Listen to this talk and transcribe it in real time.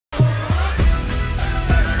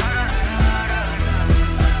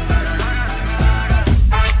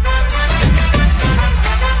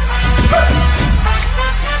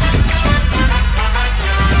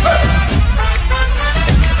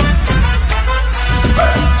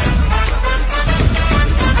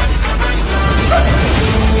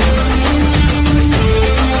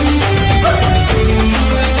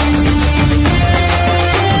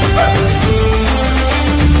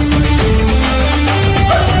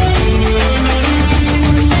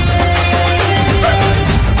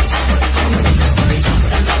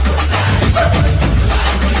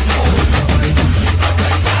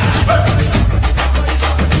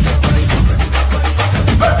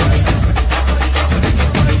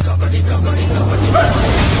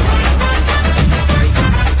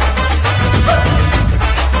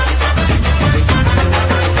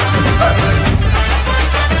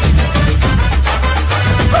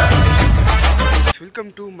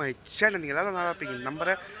My channel. நீங்கள் எதாவது நல்லா இருப்பீங்க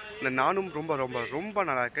நம்புகிறேன். நானும் ரொம்ப ரொம்ப ரொம்ப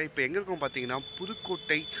நல்லா இருக்கேன். இப்போ எங்கே இருக்கோம் பார்த்தீங்கன்னா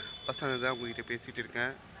புதுக்கோட்டை பஸ் ஸ்டாண்ட் தான் உங்கள்கிட்ட பேசிகிட்டு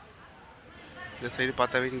இருக்கேன். இந்த சைடு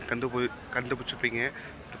பார்த்தாவே நீங்கள் கண்டுபிடிச்சிருப்பீங்க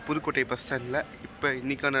புதுக்கோட்டை பஸ் ஸ்டாண்டில். இப்போ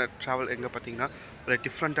இன்றைக்கான ட்ராவல் எங்கே பார்த்தீங்கன்னா ஒரு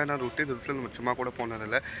டிஃப்ரெண்ட்டான ரூட்டு. இந்த ரூட்டில் நம்ம சும்மா கூட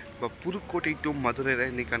போனதில்லை. இப்போ புதுக்கோட்டை டு மதுரையில்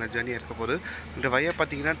இன்றைக்கான ஜேர்னி இருக்க போகுது. இந்த வழியாக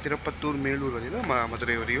பார்த்தீங்கன்னா திருப்பத்தூர் மேலூர் வரையும்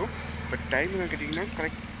மதுரை வரையும். இப்போ டைம் என்ன கேட்டிங்கன்னா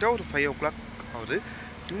கரெக்டாக ஒரு 5 o'clock ஆகுது.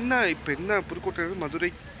 இப்போ புதுக்கோட்டையிலேருந்து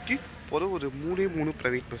மதுரைக்கு போகிற ஒரு 3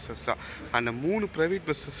 ப்ரைவேட் பஸ்ஸஸ் தான். அந்த 3 ப்ரைவேட்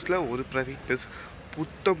பஸ்ஸஸில் ஒரு ப்ரைவேட் பஸ்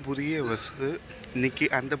புத்தம் புதிய பஸ்ஸு. இன்றைக்கி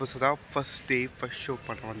அந்த பஸ்ஸை தான் ஃபஸ்ட் ஷோ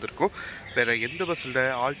பண்ண வந்திருக்கோம். வேறு எந்த பஸ் இல்லை.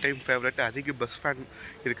 ஆல் டைம் ஃபேவரட், அதிக பஸ் ஃபேன்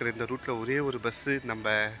இருக்கிற இந்த ரூட்டில் ஒரே ஒரு பஸ்ஸு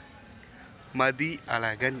நம்ம மதி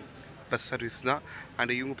அழகன் பஸ் சர்வீஸ் தான்.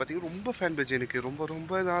 அண்ட் இவங்க பார்த்திங்கன்னா ரொம்ப ஃபேன் பேஜ் எனக்கு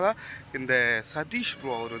ரொம்ப நாளாக. இந்த சதீஷ்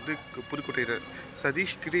ப்ரோ அவர் வந்து புதுக்கோட்டையில்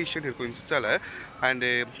சதீஷ் கிரியேஷன் இருக்கும் இன்ஸ்டாவில். அண்டு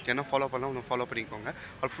என்ன ஃபாலோ பண்ணால் ஒன்று ஃபாலோ பண்ணிக்கோங்க.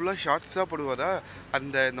 அவர் ஃபுல்லாக ஷார்ட்ஸ் தான் போடுவாரா.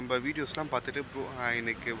 அந்த நம்ம வீடியோஸ்லாம் பார்த்துட்டு ப்ரோ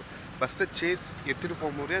எனக்கு பஸ்ஸை சேஸ் எடுத்துகிட்டு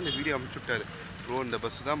போகும்போதே அந்த வீடியோ அனுப்பிச்சுட்டாரு. ப்ரோ இந்த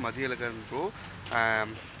பஸ்ஸு தான் மதிய அழகன் ப்ரோ,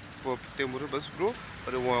 இப்போ புத்தம்பூர் பஸ் ப்ரோ,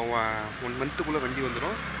 ஒரு 1 monthக்குள்ளே வண்டி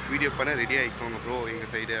வந்துடும், வீடியோ பண்ண ரெடி ஆகிக்கோங்க ப்ரோ எங்கள்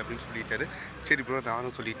சைடு அப்படின்னு சொல்லிட்டாரு. சரி ப்ரோ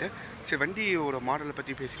நானும் சொல்லிட்டேன். சரி வண்டியோட மாடலை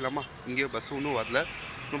பற்றி பேசிக்கலாமா? இங்கே பஸ் ஒன்றும் வரல.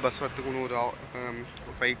 இன்னும் பஸ் வரத்துக்கு இன்னும் ஒரு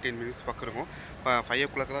 5-10 minutes பக்கம் இருக்கும். 5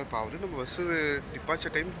 o'clock தான் இப்போ ஆகுது. நம்ம பஸ்ஸு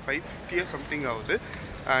டிபார்ச்சர் டைம் 5:50 சம்திங் ஆகுது.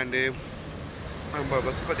 அண்டு நம்ம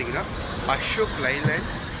பஸ்ஸு பார்த்திங்கன்னா அஷோக்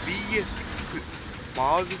லைலேண்ட் BS6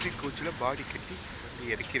 மாருதி கோச்சில் பாடி கட்டி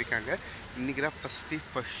இறக்கியிருக்காங்க. இன்றைக்கி தான் ஃபஸ்ட்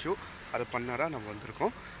ஷோ அதை பண்ணாரா நம்ம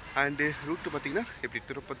வந்திருக்கோம். அண்டு ரூட்டு பார்த்திங்கன்னா எப்படி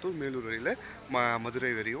திருப்பத்தூர் மேலூர் வரையில்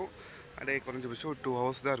மதுரை வரையும். அண்டே குறைஞ்சபட்சம் ஒரு 2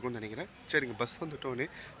 hours தான் இருக்கும்னு நினைக்கிறேன். சரிங்க பஸ் வந்துட்டோன்னே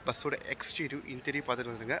பஸ்ஸோட எக்ஸ்டீரியர் இன்டீரியர்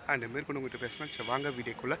பார்த்துட்டு வந்துடுங்க. அண்ட் மேற்கொண்டு உங்கள்கிட்ட பேசலாம். சரி வாங்க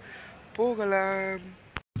வீடியோக்குள்ளே போகலாம்.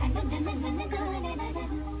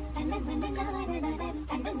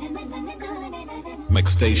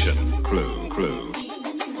 Station crew.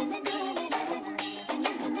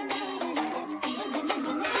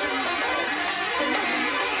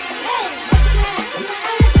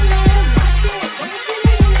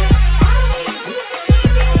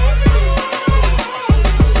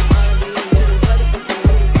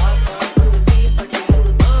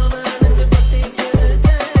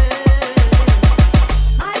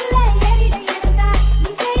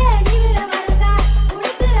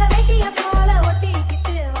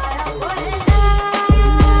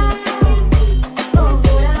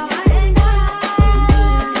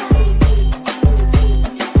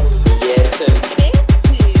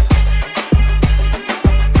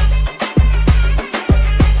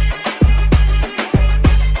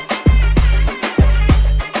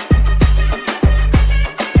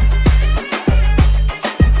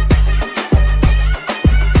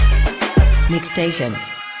 Station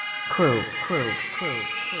crew.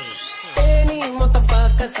 Eni motha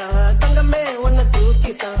paakatha thangame onna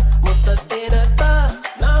thookitha motha thenatha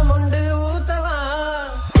na mundu uthava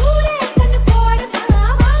oore kannu podava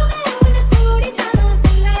vaave onna thooditha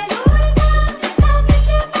chilla roortha na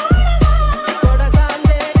kittu podava koda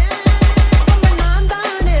saanjene amma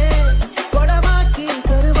naandane koda vaaki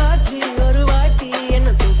karuvachi oru vaati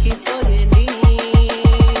enna thooki porendi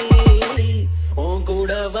on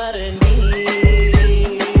kuda varendi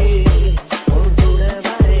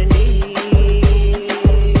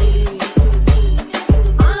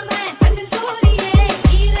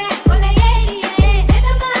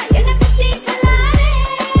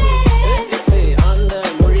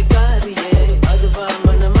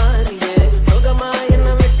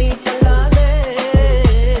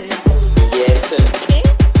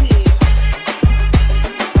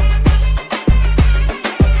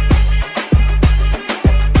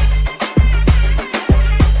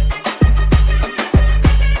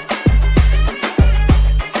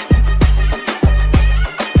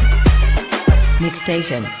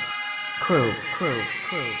Station crew.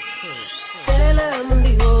 Sela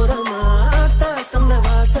mundi orama aata tamna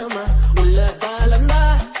vasama ulla kalanda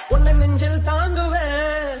unna nenjil taanguve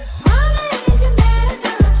maala nenjil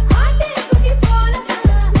merata aate kutti polata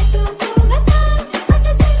nettu poogatha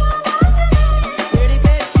atta sema vaangave edi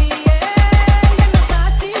pechiye enna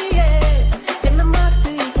saachiye enna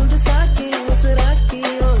maatti pudusaki usuraaki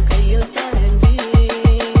on kaiyil taranji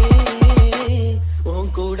on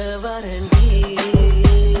kuda varendi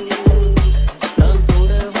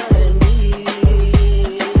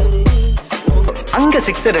அங்க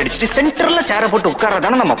 6 அடிச்சிட்டு சென்டர்ல சேர போட்டு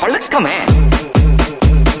உட்கார்றதானே நம்ம பழக்கமே.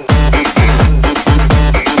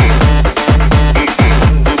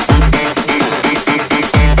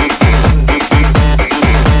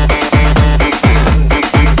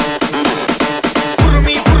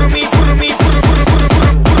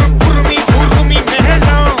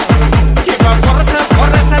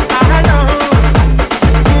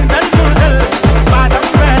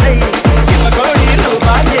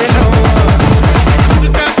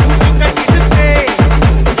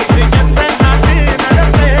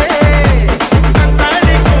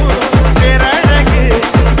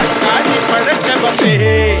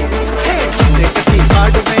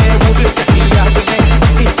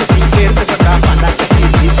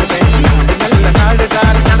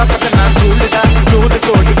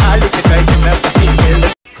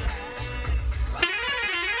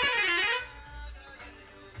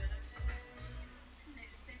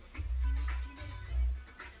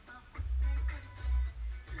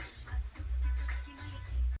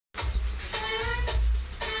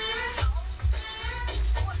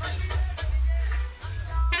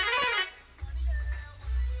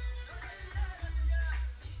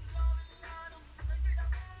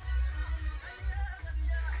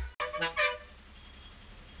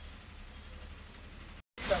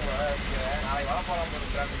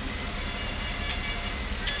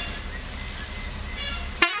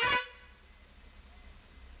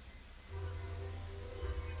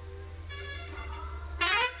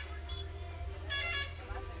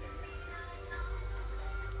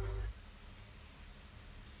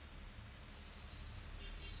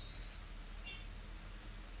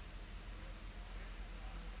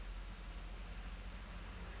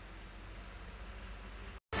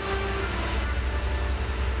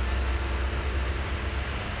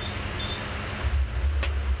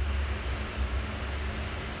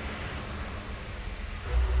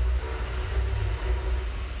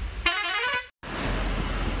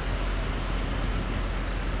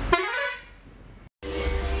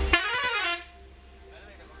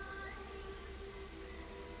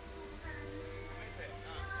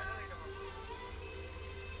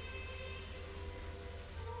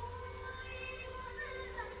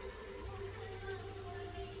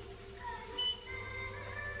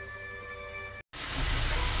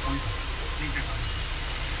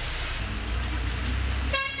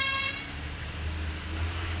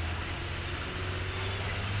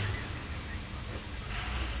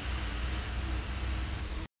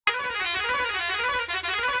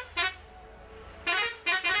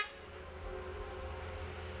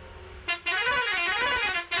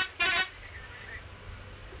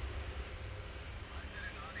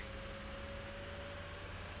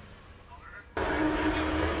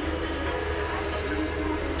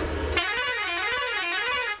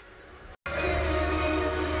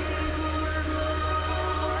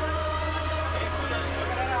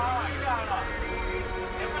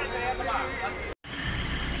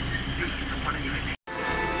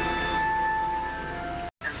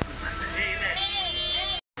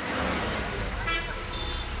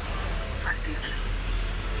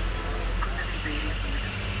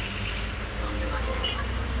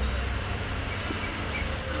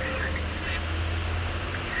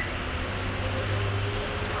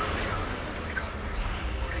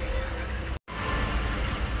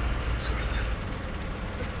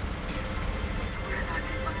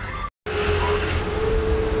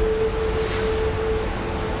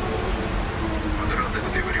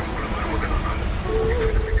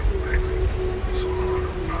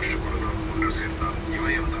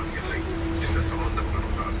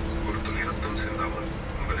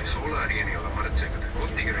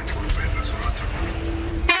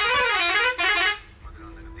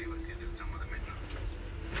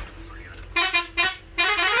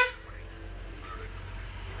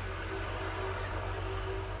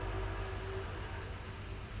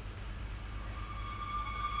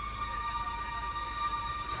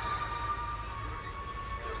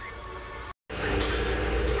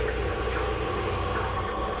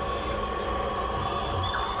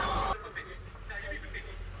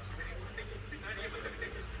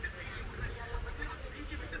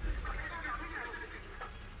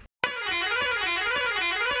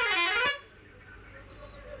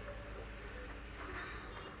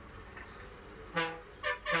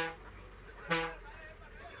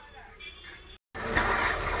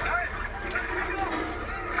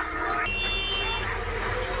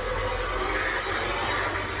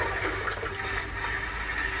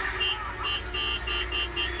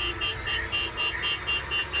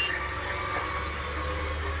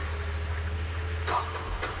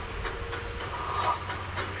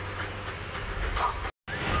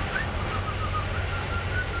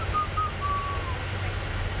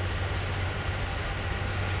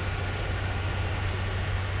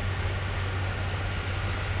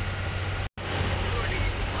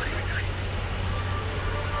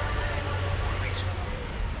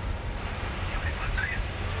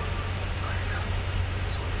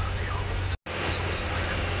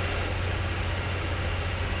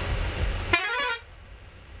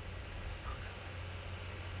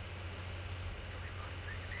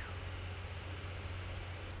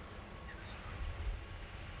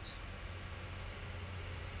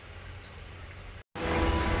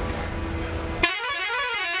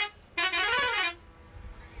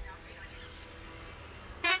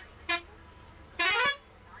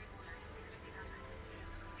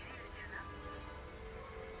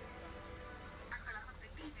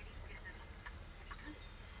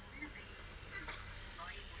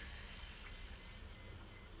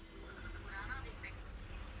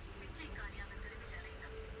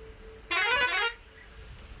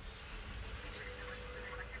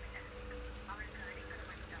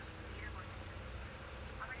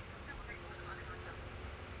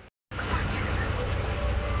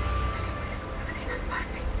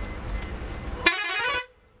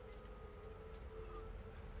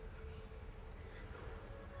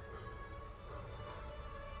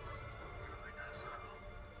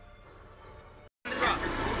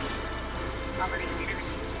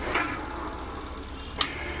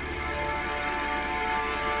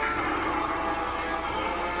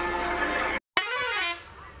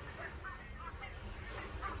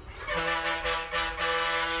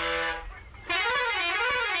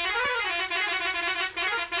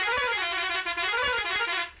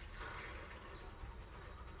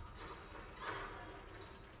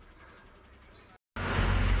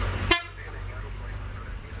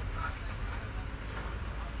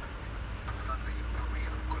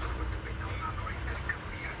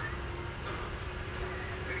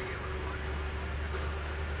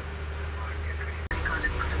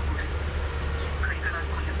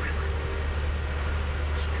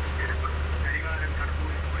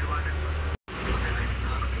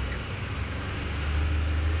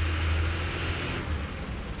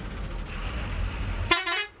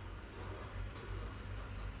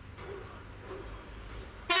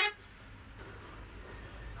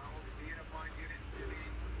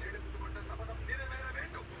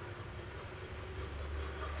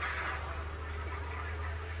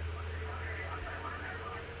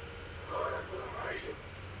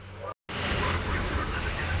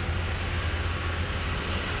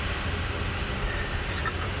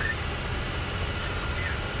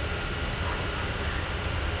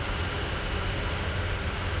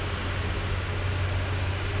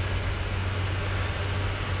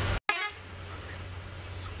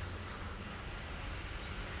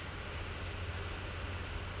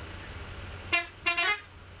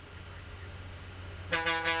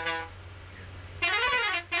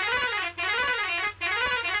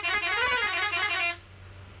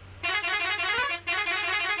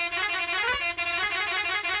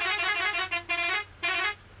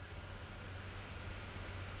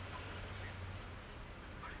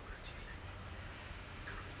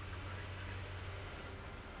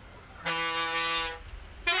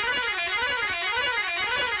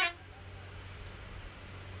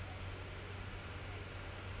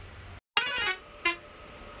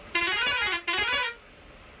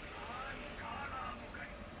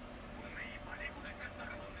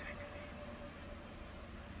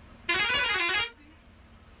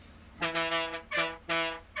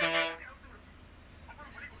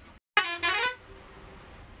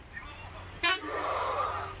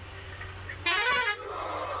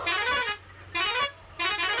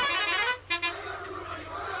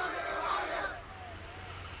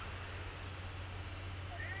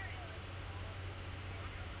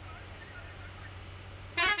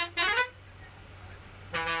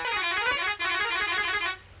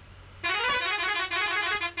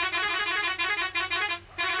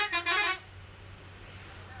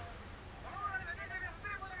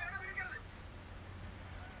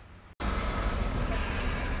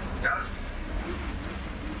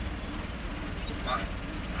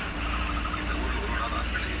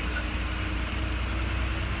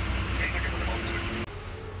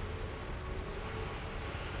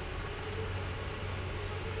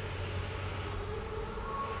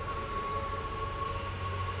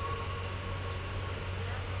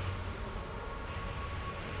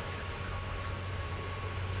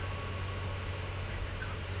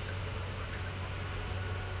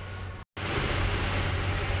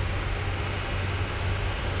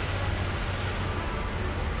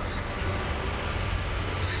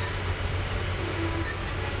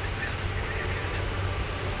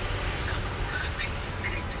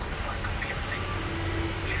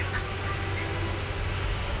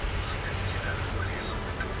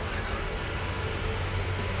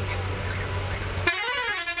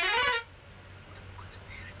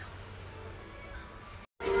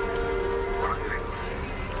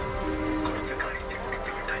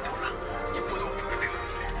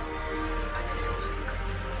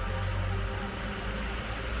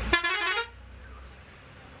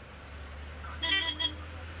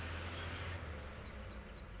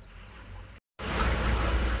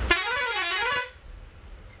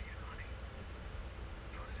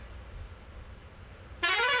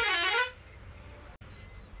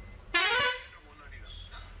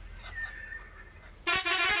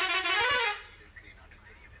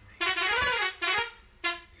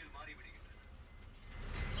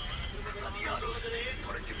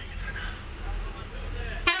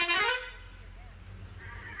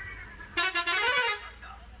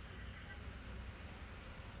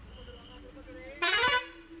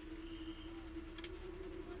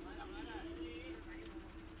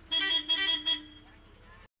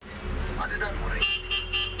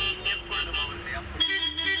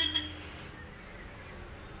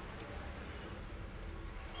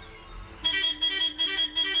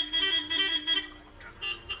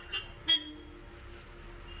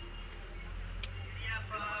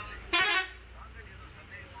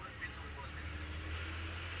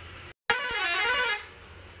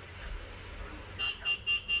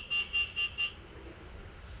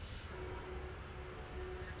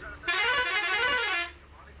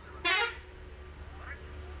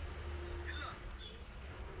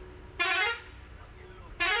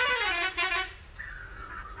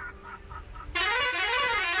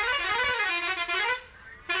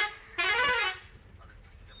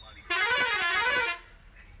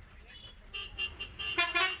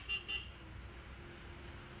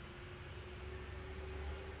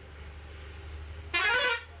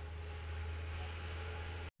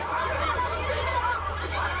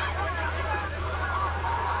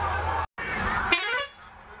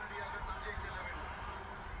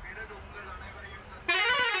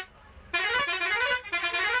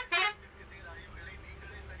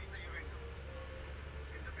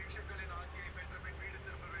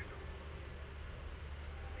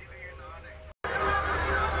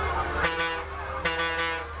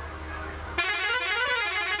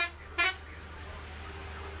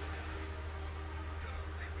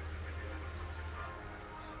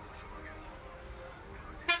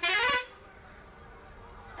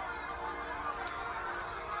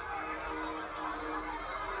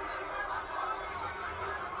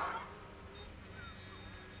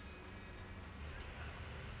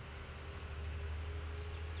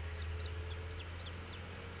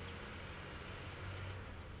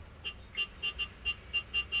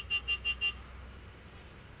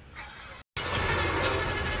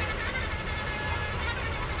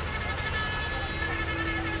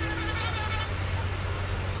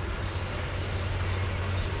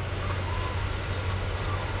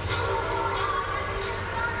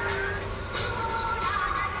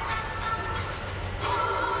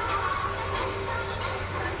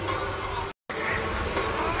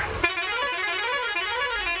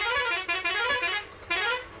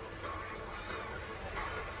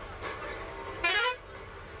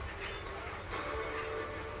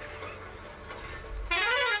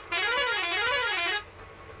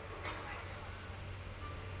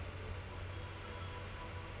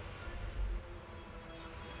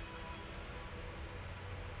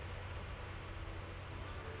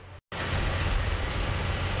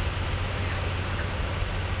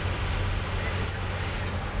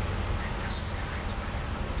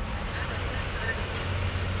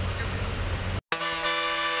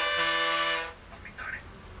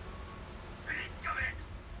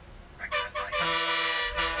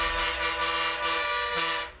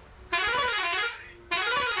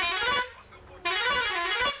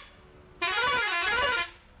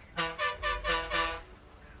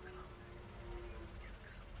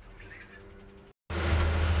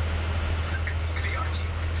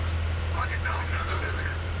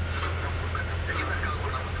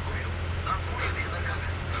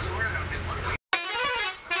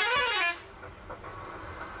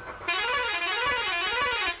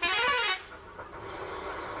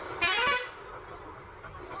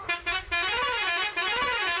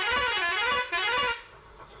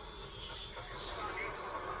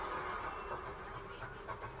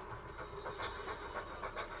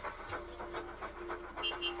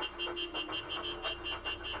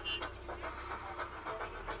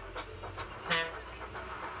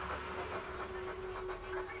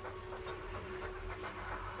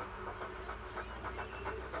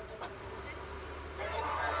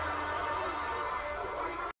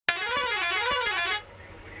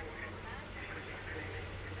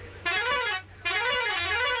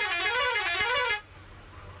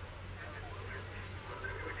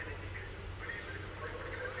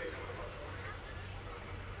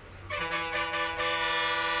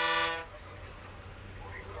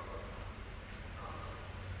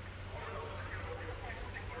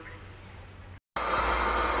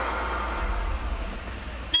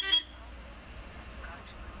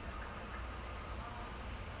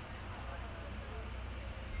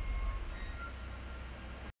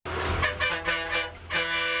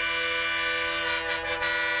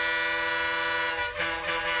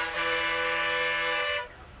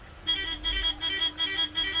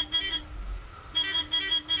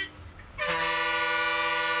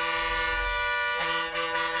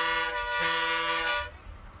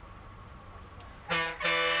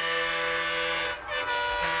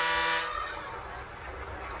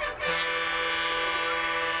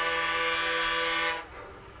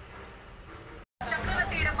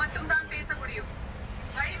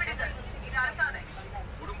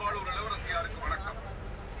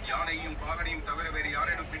 ஒருவனையும் தவிர வேறு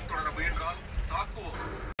யாரேனும் பின்தொடர முயன்றால் தாக்குவோம்.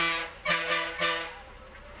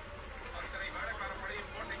 அத்தனை வேடக்கார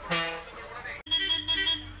படையும் கோட்டைக்குள் உடனே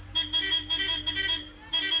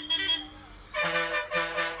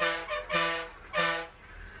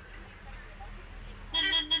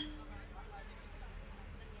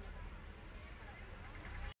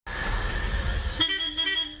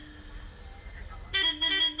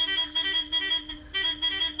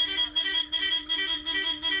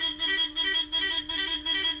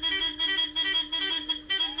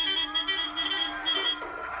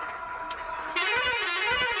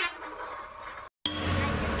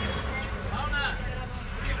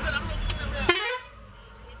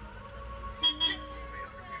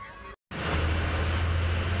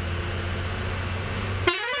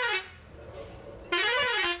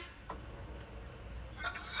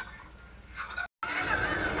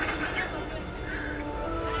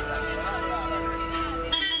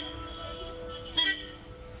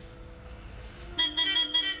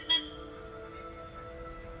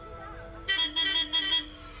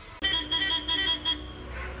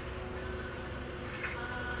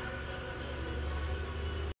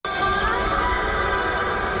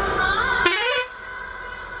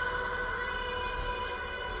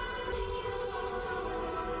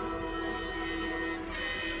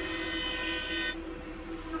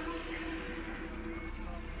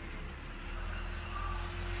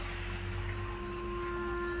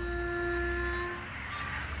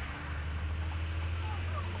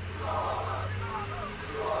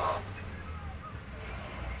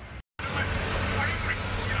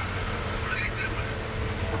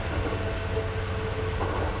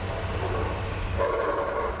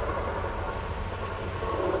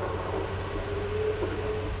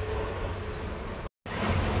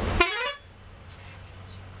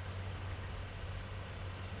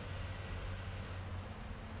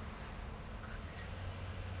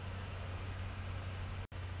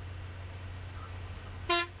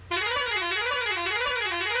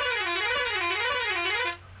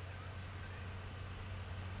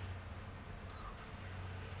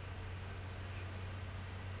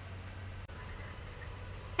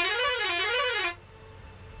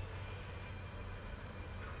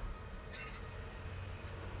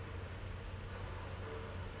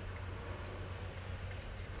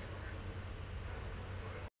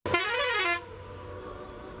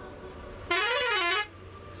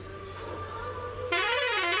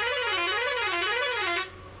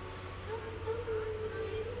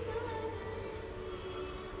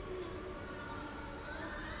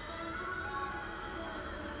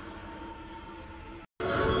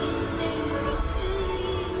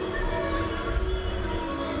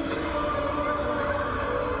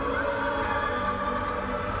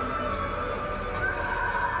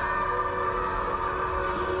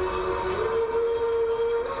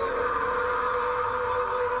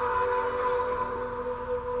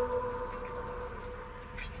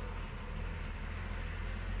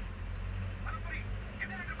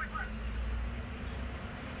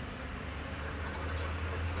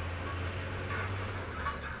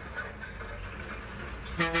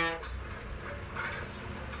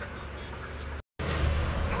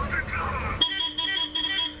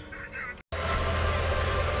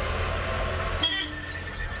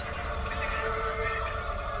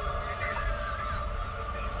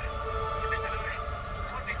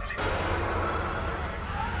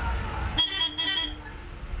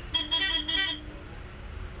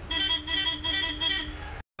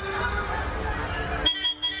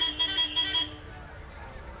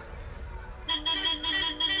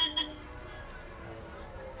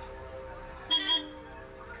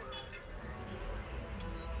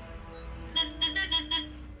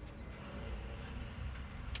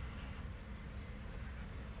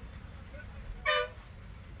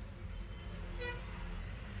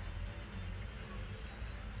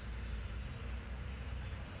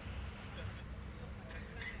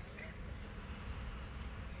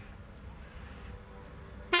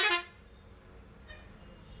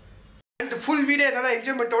அண்ட் ஃபுல் வீடியோ நல்லா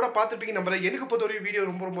என்ஜாய்மெண்ட்டோட பார்த்துருப்பீங்க நம்ம. எனக்கு பொறுத்த ஒரு வீடியோ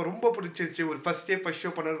ரொம்ப ரொம்ப ரொம்ப பிடிச்சிருச்சு. ஒரு ஃபஸ்ட் ஷோ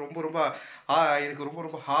பண்ணது ரொம்ப ரொம்ப எனக்கு ரொம்ப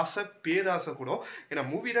ரொம்ப ஆசை, பேராசை கூட. ஏன்னா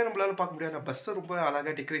மூவி தான் நம்மளால பார்க்க முடியாது. அந்த பஸ்ஸை ரொம்ப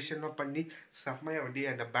அழகாக டெக்கரேஷன்லாம் பண்ணி செம்மையாக வண்டி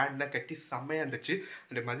அந்த பேண்ட்லாம் கட்டி செம்மையாக இருந்துச்சு.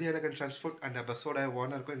 அந்த மதியழகன் டிரான்ஸ்போர்ட் அந்த பஸ்ஸோட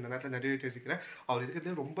ஓனருக்கும் இந்த நேரத்தில் நிறைய தெரிவிக்கிறேன். அவர்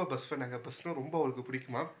இருக்கிறதே ரொம்ப பஸ் பண்ணாங்க. பஸ்னால் ரொம்ப அவருக்கு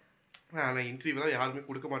பிடிக்குமா. ஆனால் இன்டர்வியூலாம் யாருமே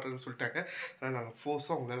கொடுக்க மாட்டேன்னு சொல்லிட்டாங்க. அதனால் நாங்கள்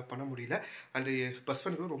ஃபோர்ஸும் அவங்களால பண்ண முடியல. அண்டு பஸ்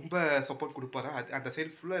ஃபனுக்கு ரொம்ப சப்போர்ட் கொடுப்பாரு. அந்த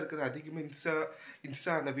சைடு ஃபுல்லாக இருக்கிறது அதிகமாக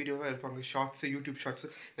இன்ஸ்டா அந்த வீடியோலாம் இருப்பாங்க, ஷார்ட்ஸு, யூடியூப் ஷார்ட்ஸு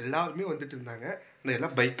எல்லாருமே வந்துட்டு இருந்தாங்க. அந்த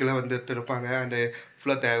எல்லாம் பைக்கெலாம் வந்துட்டு இருப்பாங்க. அண்டு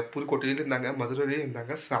ஃபுல்லாக புதுக்கோட்டையிலும் இருந்தாங்க, மதுரையிலையும்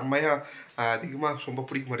இருந்தாங்க. செம்மையாக அதிகமாக ரொம்ப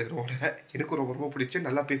பிடிக்க மாட்டேங்கிற ஓனரை எனக்கும் ரொம்ப ரொம்ப பிடிச்சி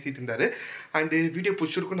நல்லா பேசிகிட்டு இருந்தார். அண்டு வீடியோ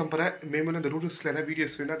பிடிச்சிருக்கும் நம்புகிறேன். மேலும் இந்த ரூல்ஸில் என்ன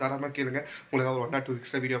வீடியோஸ் வேணால் தாராளமாக கேளுங்க. உங்களுக்கு ஒரு 1 or 2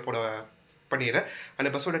 வீக்ஸில் வீடியோ பண்ணிடுறேன். அந்த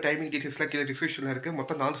பஸ்ஸோட டைமிங் டீட்டெயில்ஸ்லாம் கீழே டிஸ்கிரிப்ஷனில் இருக்குது.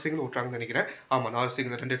 மொத்தம் 4 சிங்கிள் ஓட்டுறாங்கன்னு நினைக்கிறேன். ஆமாம், 4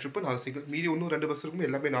 சிங்கிள், 2 ட்ரிப்பு, 4 சிங்கிள். மீதி இன்னும் 2 பஸ் இருக்கும்.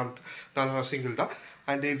 எல்லாமே 4 சிங்கிள் தான்.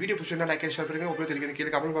 அண்ட் வீடியோ பிடிச்சிருந்தா லைக் அண்ட் ஷேர் பண்ணுங்கள். உங்களுக்கு தெரியும்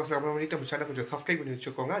கீழே கமெண்ட் பாக்ஸில் கமெண்ட் பண்ணிட்டு நம்ம சேனல் கொஞ்சம் சப்ஸ்கிரைப் பண்ணி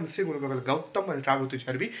வச்சுக்கோங்க. And Gautham and travel to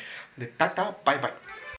GRB. And tata, by by.